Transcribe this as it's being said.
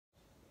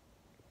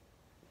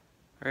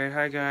Alright,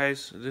 hi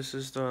guys. This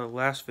is the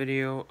last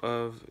video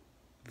of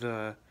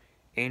the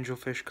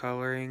angelfish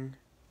coloring,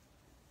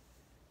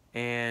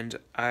 and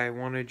I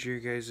wanted your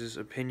guys'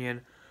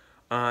 opinion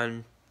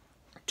on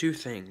two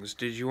things.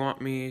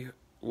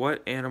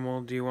 What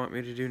animal do you want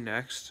me to do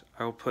next?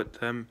 I'll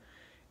put them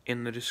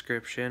in the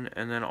description,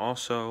 and then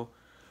also,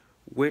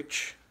 do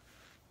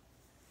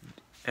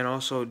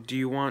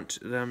you want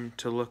them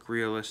to look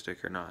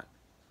realistic or not?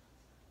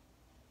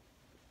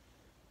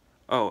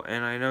 Oh,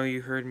 and I know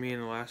you heard me in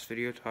the last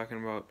video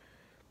talking about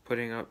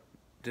putting up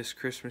this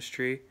Christmas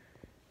tree,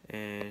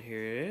 and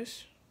here it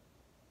is.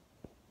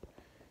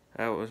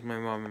 That was my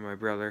mom and my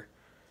brother.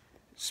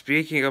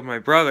 Speaking of my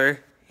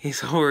brother,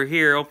 he's over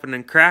here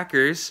opening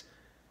crackers.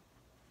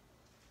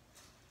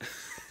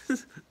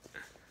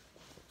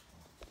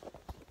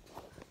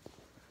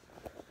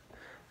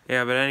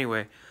 Yeah, but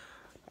anyway,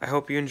 I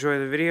hope you enjoy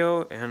the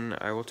video, and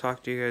I will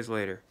talk to you guys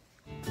later.